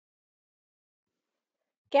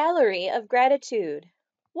Gallery of Gratitude.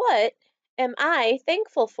 What am I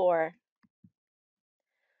thankful for?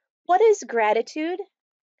 What is gratitude?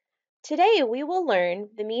 Today we will learn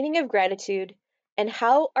the meaning of gratitude and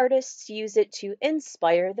how artists use it to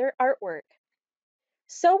inspire their artwork.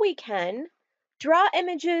 So we can draw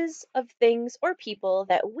images of things or people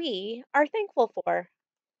that we are thankful for.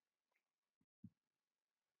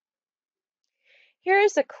 Here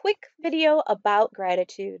is a quick video about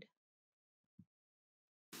gratitude.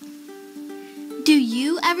 Do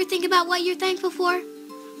you ever think about what you're thankful for?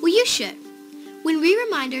 Well, you should. When we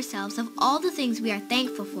remind ourselves of all the things we are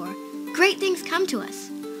thankful for, great things come to us.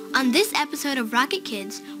 On this episode of Rocket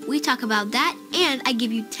Kids, we talk about that and I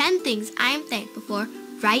give you 10 things I am thankful for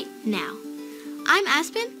right now. I'm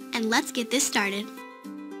Aspen, and let's get this started.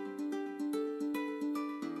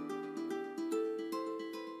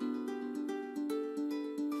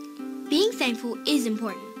 Being thankful is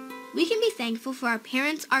important. We can be thankful for our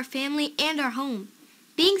parents, our family, and our home.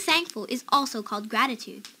 Being thankful is also called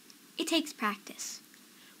gratitude. It takes practice.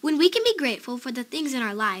 When we can be grateful for the things in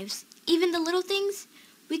our lives, even the little things,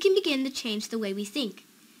 we can begin to change the way we think.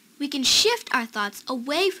 We can shift our thoughts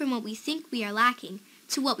away from what we think we are lacking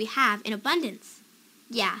to what we have in abundance.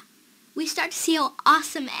 Yeah, we start to see how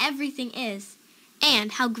awesome everything is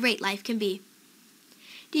and how great life can be.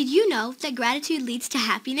 Did you know that gratitude leads to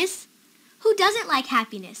happiness? Who doesn't like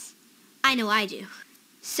happiness? I know I do.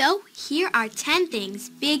 So, here are 10 things,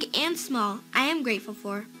 big and small, I am grateful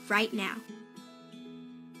for right now.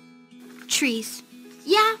 Trees.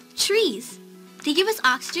 Yeah, trees. They give us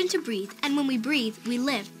oxygen to breathe, and when we breathe, we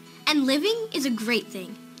live. And living is a great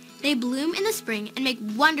thing. They bloom in the spring and make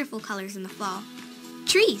wonderful colors in the fall.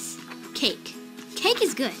 Trees. Cake. Cake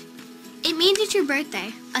is good. It means it's your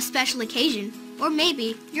birthday, a special occasion, or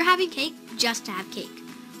maybe you're having cake just to have cake.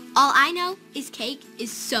 All I know is cake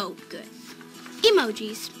is so good.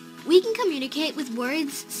 Emojis. We can communicate with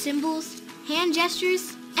words, symbols, hand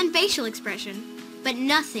gestures, and facial expression, but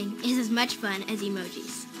nothing is as much fun as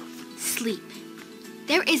emojis. Sleep.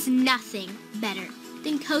 There is nothing better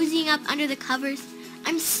than cozying up under the covers.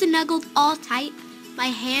 I'm snuggled all tight. My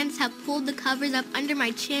hands have pulled the covers up under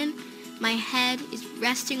my chin. My head is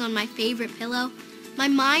resting on my favorite pillow. My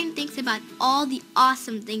mind thinks about all the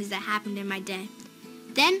awesome things that happened in my day.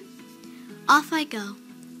 Then, off I go.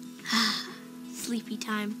 Sleepy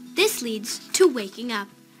time. This leads to waking up.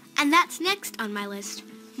 And that's next on my list.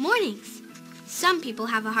 Mornings. Some people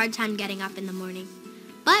have a hard time getting up in the morning.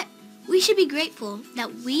 But we should be grateful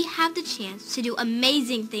that we have the chance to do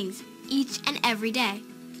amazing things each and every day.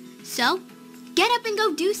 So, get up and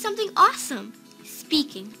go do something awesome.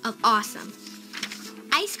 Speaking of awesome.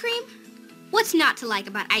 Ice cream? What's not to like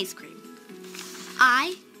about ice cream?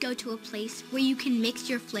 I go to a place where you can mix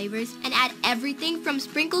your flavors and add everything from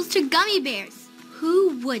sprinkles to gummy bears.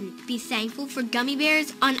 Who wouldn't be thankful for gummy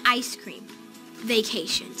bears on ice cream?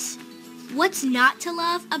 Vacations. What's not to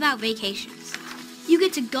love about vacations? You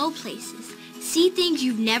get to go places, see things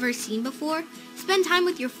you've never seen before, spend time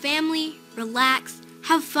with your family, relax,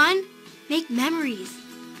 have fun, make memories.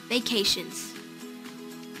 Vacations.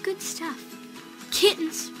 Good stuff.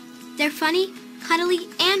 Kittens. They're funny, cuddly,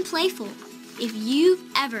 and playful. If you've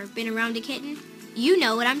ever been around a kitten, you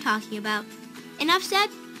know what I'm talking about. Enough said,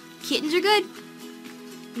 kittens are good.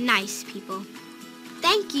 Nice people.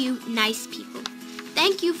 Thank you, nice people.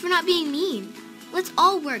 Thank you for not being mean. Let's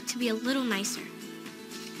all work to be a little nicer.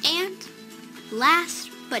 And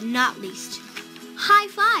last but not least, high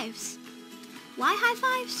fives. Why high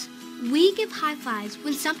fives? We give high fives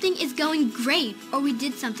when something is going great or we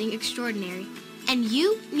did something extraordinary. And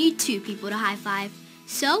you need two people to high five.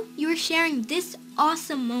 So you are sharing this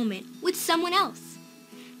awesome moment with someone else.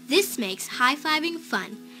 This makes high-fiving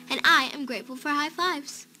fun, and I am grateful for high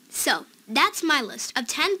fives. So that's my list of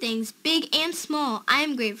 10 things, big and small, I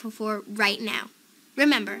am grateful for right now.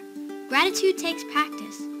 Remember, gratitude takes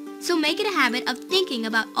practice, so make it a habit of thinking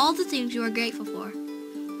about all the things you are grateful for.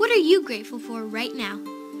 What are you grateful for right now?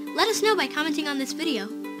 Let us know by commenting on this video.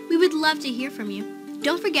 We would love to hear from you.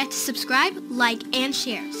 Don't forget to subscribe, like, and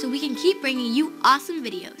share so we can keep bringing you awesome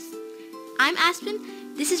videos. I'm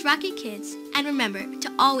Aspen, this is Rocket Kids, and remember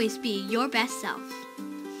to always be your best self.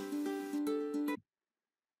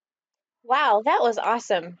 Wow, that was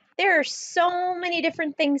awesome. There are so many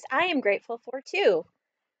different things I am grateful for too.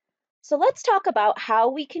 So let's talk about how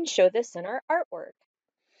we can show this in our artwork.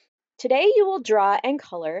 Today you will draw and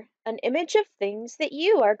color an image of things that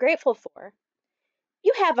you are grateful for.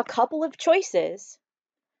 You have a couple of choices.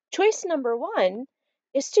 Choice number 1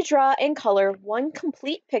 is to draw and color one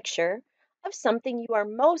complete picture of something you are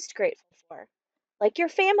most grateful for, like your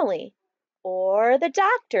family or the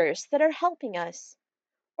doctors that are helping us,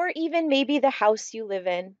 or even maybe the house you live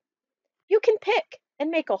in. You can pick and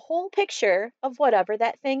make a whole picture of whatever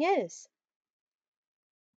that thing is.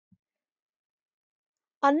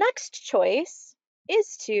 Our next choice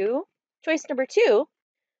is choice number 2,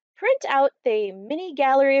 print out the mini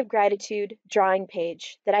gallery of gratitude drawing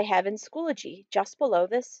page that I have in Schoology just below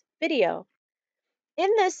this video. In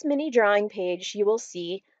this mini drawing page, you will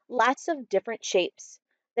see lots of different shapes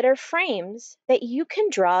that are frames that you can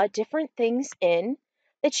draw different things in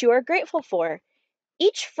that you are grateful for.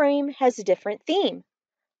 Each frame has a different theme,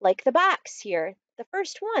 like the box here. The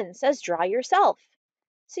first one says draw yourself.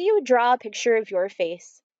 So you would draw a picture of your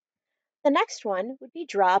face. The next one would be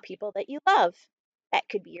draw people that you love. That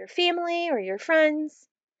could be your family or your friends.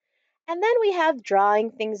 And then we have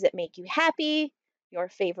drawing things that make you happy, your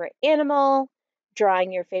favorite animal,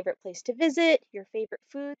 drawing your favorite place to visit, your favorite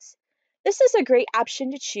foods. This is a great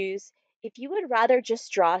option to choose if you would rather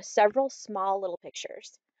just draw several small little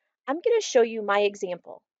pictures. I'm going to show you my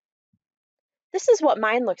example. This is what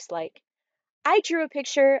mine looks like. I drew a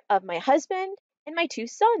picture of my husband and my 2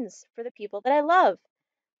 sons for the people that I love.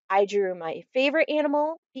 I drew my favorite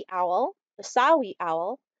animal, the owl, the saw-whet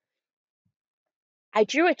owl. I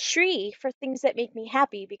drew a tree for things that make me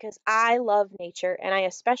happy because I love nature and I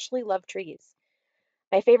especially love trees.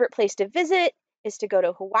 My favorite place to visit is to go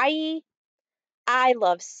to Hawaii. I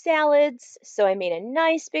love salads, so I made a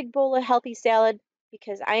nice big bowl of healthy salad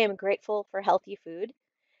because I am grateful for healthy food.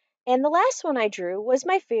 And the last one I drew was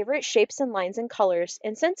my favorite shapes and lines and colors.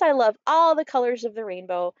 And since I love all the colors of the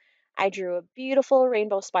rainbow, I drew a beautiful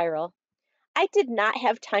rainbow spiral. I did not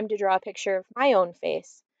have time to draw a picture of my own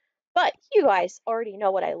face, but you guys already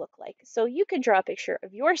know what I look like, so you can draw a picture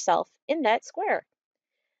of yourself in that square.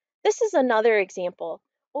 This is another example.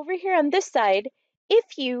 Over here on this side,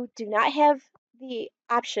 if you do not have the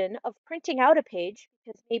option of printing out a page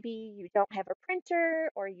because maybe you don't have a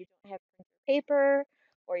printer or you don't have printer paper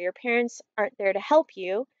or your parents aren't there to help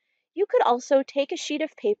you, you could also take a sheet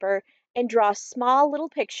of paper and draw small little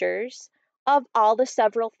pictures of all the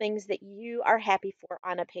several things that you are happy for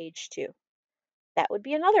on a page too. That would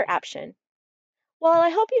be another option. Well, I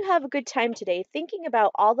hope you have a good time today thinking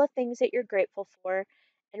about all the things that you're grateful for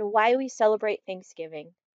and why we celebrate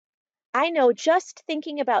Thanksgiving. I know just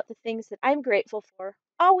thinking about the things that I'm grateful for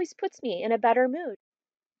always puts me in a better mood.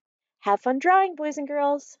 Have fun drawing, boys and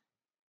girls!